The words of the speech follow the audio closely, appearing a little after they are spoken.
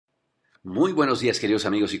Muy buenos días, queridos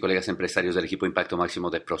amigos y colegas empresarios del equipo Impacto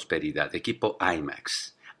Máximo de Prosperidad, equipo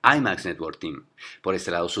IMAX Network Team. Por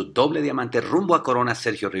este lado, su doble diamante rumbo a Corona,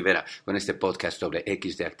 Sergio Rivera, con este podcast doble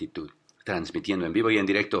X de actitud, transmitiendo en vivo y en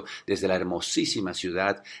directo desde la hermosísima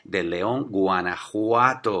ciudad de León,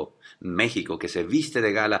 Guanajuato, México, que se viste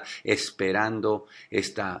de gala esperando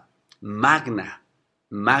esta magna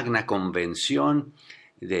convención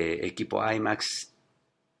de equipo IMAX,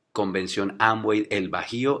 convención Amway El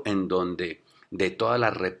Bajío, en donde de toda la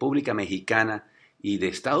República Mexicana y de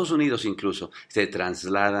Estados Unidos incluso se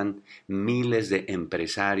trasladan miles de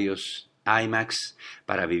empresarios IMAX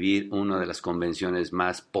para vivir una de las convenciones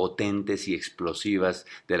más potentes y explosivas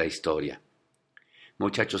de la historia.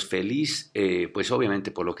 Muchachos, feliz pues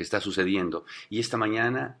obviamente por lo que está sucediendo, y esta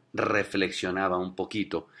mañana reflexionaba un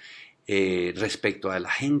poquito respecto a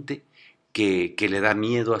la gente que le da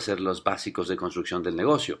miedo hacer los básicos de construcción del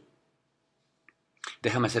negocio.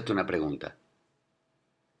 Déjame hacerte una pregunta.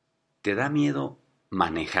 ¿Te da miedo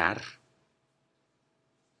manejar?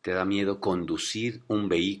 ¿Te da miedo conducir un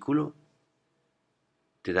vehículo?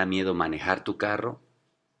 ¿Te da miedo manejar tu carro?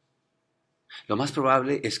 Lo más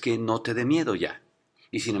probable es que no te dé miedo ya.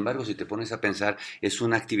 Y sin embargo, si te pones a pensar, es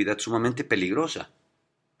una actividad sumamente peligrosa.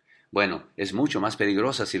 Bueno, es mucho más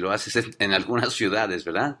peligrosa si lo haces en algunas ciudades,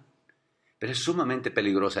 ¿verdad? Pero es sumamente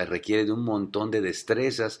peligrosa, requiere de un montón de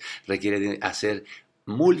destrezas, requiere de hacer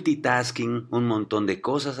multitasking, un montón de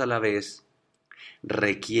cosas a la vez,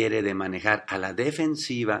 requiere de manejar a la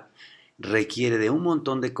defensiva, requiere de un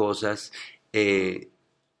montón de cosas.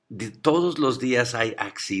 Todos los días hay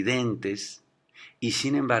accidentes y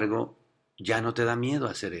sin embargo ya no te da miedo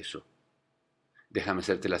hacer eso. Déjame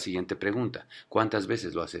hacerte la siguiente pregunta. ¿Cuántas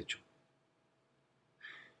veces lo has hecho?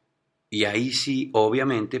 Y ahí sí,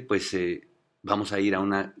 obviamente, pues vamos a ir a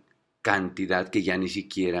una cantidad que ya ni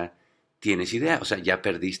siquiera tienes idea, o sea, ya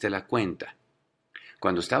perdiste la cuenta.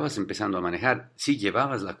 Cuando estabas empezando a manejar, sí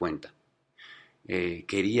llevabas la cuenta.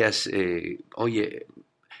 Querías, oye,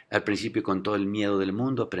 al principio con todo el miedo del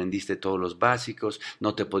mundo, aprendiste todos los básicos,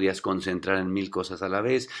 no te podías concentrar en 1000 cosas a la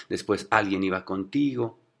vez, después alguien iba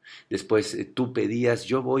contigo. Después tú pedías,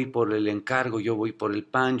 yo voy por el encargo, yo voy por el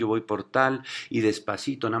pan, yo voy por tal, y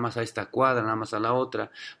despacito, nada más a esta cuadra, nada más a la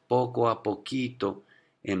otra, poco a poquito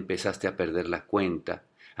empezaste a perder la cuenta,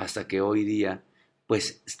 hasta que hoy día,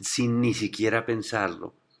 pues sin ni siquiera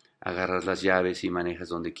pensarlo, agarras las llaves y manejas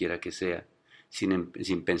donde quiera que sea,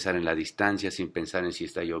 sin pensar en la distancia, sin pensar en si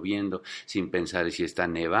está lloviendo, sin pensar en si está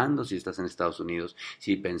nevando, si estás en Estados Unidos,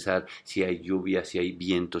 sin pensar si hay lluvia, si hay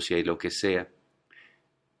viento, si hay lo que sea.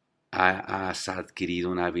 Has adquirido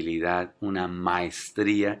una habilidad, una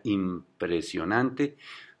maestría impresionante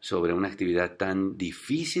sobre una actividad tan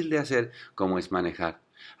difícil de hacer como es manejar,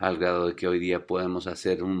 al grado de que hoy día podemos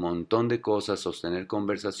hacer un montón de cosas, sostener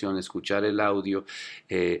conversación, escuchar el audio,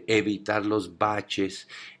 evitar los baches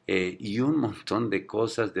y un montón de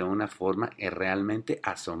cosas de una forma realmente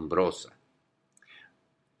asombrosa.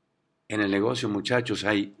 En el negocio, muchachos,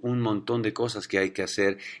 hay un montón de cosas que hay que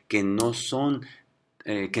hacer que no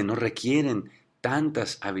requieren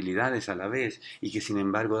tantas habilidades a la vez y que sin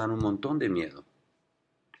embargo dan un montón de miedo.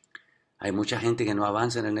 Hay mucha gente que no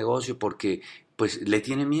avanza en el negocio porque pues le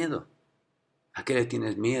tiene miedo. ¿A qué le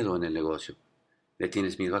tienes miedo en el negocio? ¿Le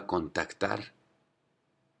tienes miedo a contactar?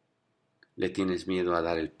 ¿Le tienes miedo a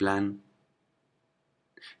dar el plan?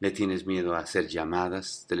 ¿Le tienes miedo a hacer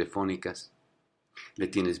llamadas telefónicas? ¿Le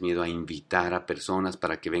tienes miedo a invitar a personas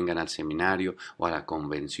para que vengan al seminario o a la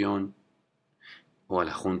convención o a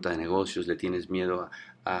la junta de negocios? ¿Le tienes miedo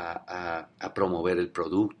a promover el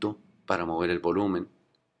producto para mover el volumen?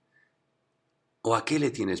 ¿O a qué le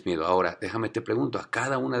tienes miedo? Ahora, déjame te pregunto, a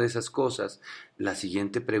cada una de esas cosas, la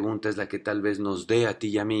siguiente pregunta es la que tal vez nos dé a ti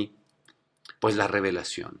y a mí, pues la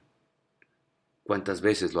revelación. ¿Cuántas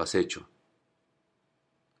veces lo has hecho?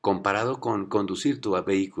 Comparado con conducir tu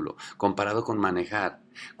vehículo, comparado con manejar,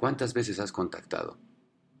 ¿cuántas veces has contactado?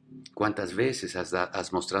 ¿Cuántas veces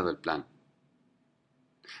has mostrado el plan?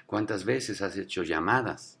 ¿Cuántas veces has hecho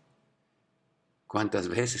llamadas? ¿Cuántas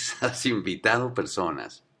veces has invitado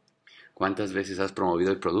personas? ¿Cuántas veces has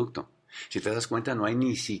promovido el producto? Si te das cuenta, no hay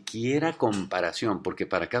ni siquiera comparación, porque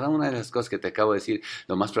para cada una de las cosas que te acabo de decir,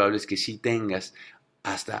 lo más probable es que sí tengas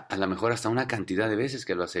a lo mejor hasta una cantidad de veces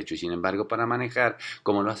que lo has hecho. Y sin embargo, para manejar,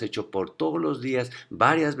 como lo has hecho por todos los días,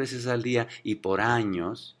 varias veces al día y por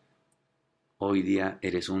años, hoy día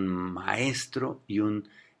eres un maestro y un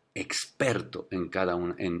experto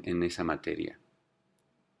en esa materia.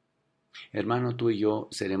 Hermano, tú y yo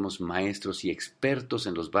seremos maestros y expertos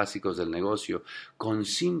en los básicos del negocio con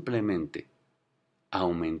simplemente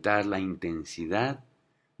aumentar la intensidad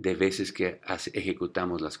de veces que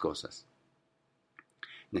ejecutamos las cosas.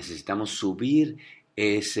 Necesitamos subir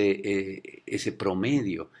ese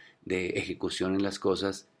promedio de ejecución en las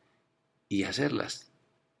cosas y hacerlas.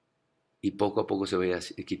 Y poco a poco se vaya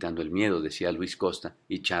quitando el miedo, decía Luis Costa,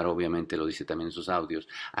 y Charo obviamente lo dice también en sus audios.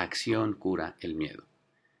 Acción cura el miedo.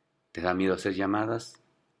 ¿Te da miedo hacer llamadas?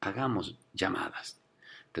 Hagamos llamadas.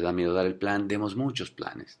 ¿Te da miedo dar el plan? Demos muchos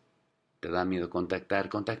planes. ¿Te da miedo contactar?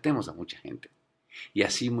 Contactemos a mucha gente. Y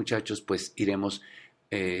así, muchachos, pues iremos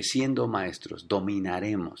siendo maestros,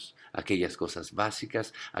 dominaremos aquellas cosas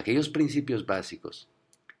básicas, aquellos principios básicos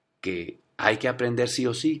que hay que aprender sí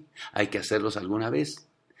o sí, hay que hacerlos alguna vez.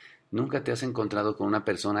 Nunca te has encontrado con una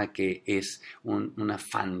persona que es una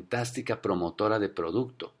fantástica promotora de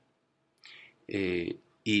producto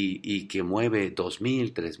y que mueve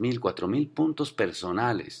 2.000, 3.000, 4.000 puntos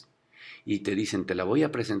personales y te dicen, te la voy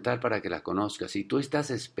a presentar para que la conozcas, y tú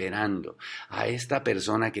estás esperando a esta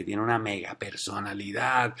persona que tiene una mega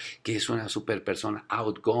personalidad, que es una super persona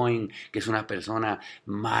outgoing, que es una persona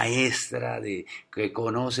maestra, que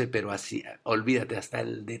conoce, pero así, olvídate hasta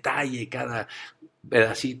el detalle, cada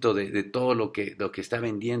pedacito de todo lo que está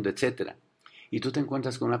vendiendo, etcétera. Y tú te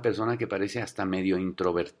encuentras con una persona que parece hasta medio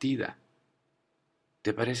introvertida.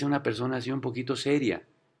 Te parece una persona así un poquito seria,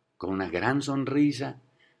 con una gran sonrisa,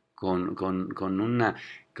 con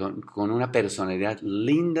una personalidad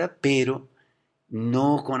linda, pero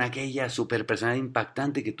no con aquella superpersonalidad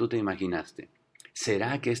impactante que tú te imaginaste.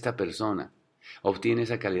 ¿Será que esta persona obtiene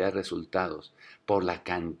esa calidad de resultados por la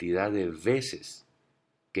cantidad de veces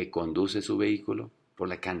que conduce su vehículo, por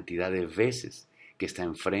la cantidad de veces que está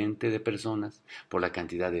enfrente de personas, por la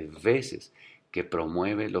cantidad de veces que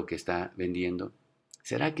promueve lo que está vendiendo?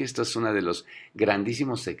 ¿Será que esto es uno de los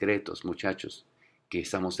grandísimos secretos, muchachos, que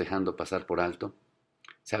estamos dejando pasar por alto?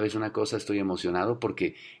 ¿Sabes una cosa? Estoy emocionado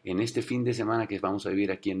porque en este fin de semana que vamos a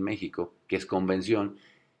vivir aquí en México, que es convención,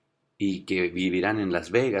 y que vivirán en Las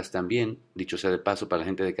Vegas también, dicho sea de paso para la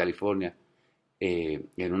gente de California,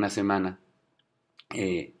 en una semana,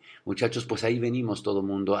 muchachos, pues ahí venimos todo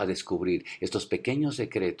mundo a descubrir estos pequeños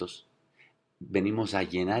secretos, venimos a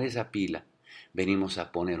llenar esa pila, venimos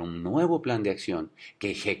a poner un nuevo plan de acción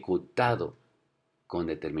que ejecutado con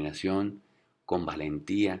determinación, con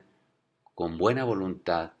valentía, con buena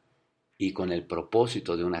voluntad y con el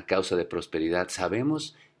propósito de una causa de prosperidad,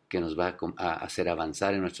 sabemos que nos va a hacer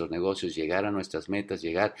avanzar en nuestros negocios, llegar a nuestras metas,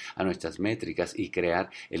 llegar a nuestras métricas y crear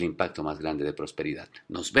el impacto más grande de prosperidad.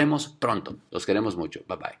 Nos vemos pronto. Los queremos mucho.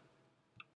 Bye bye.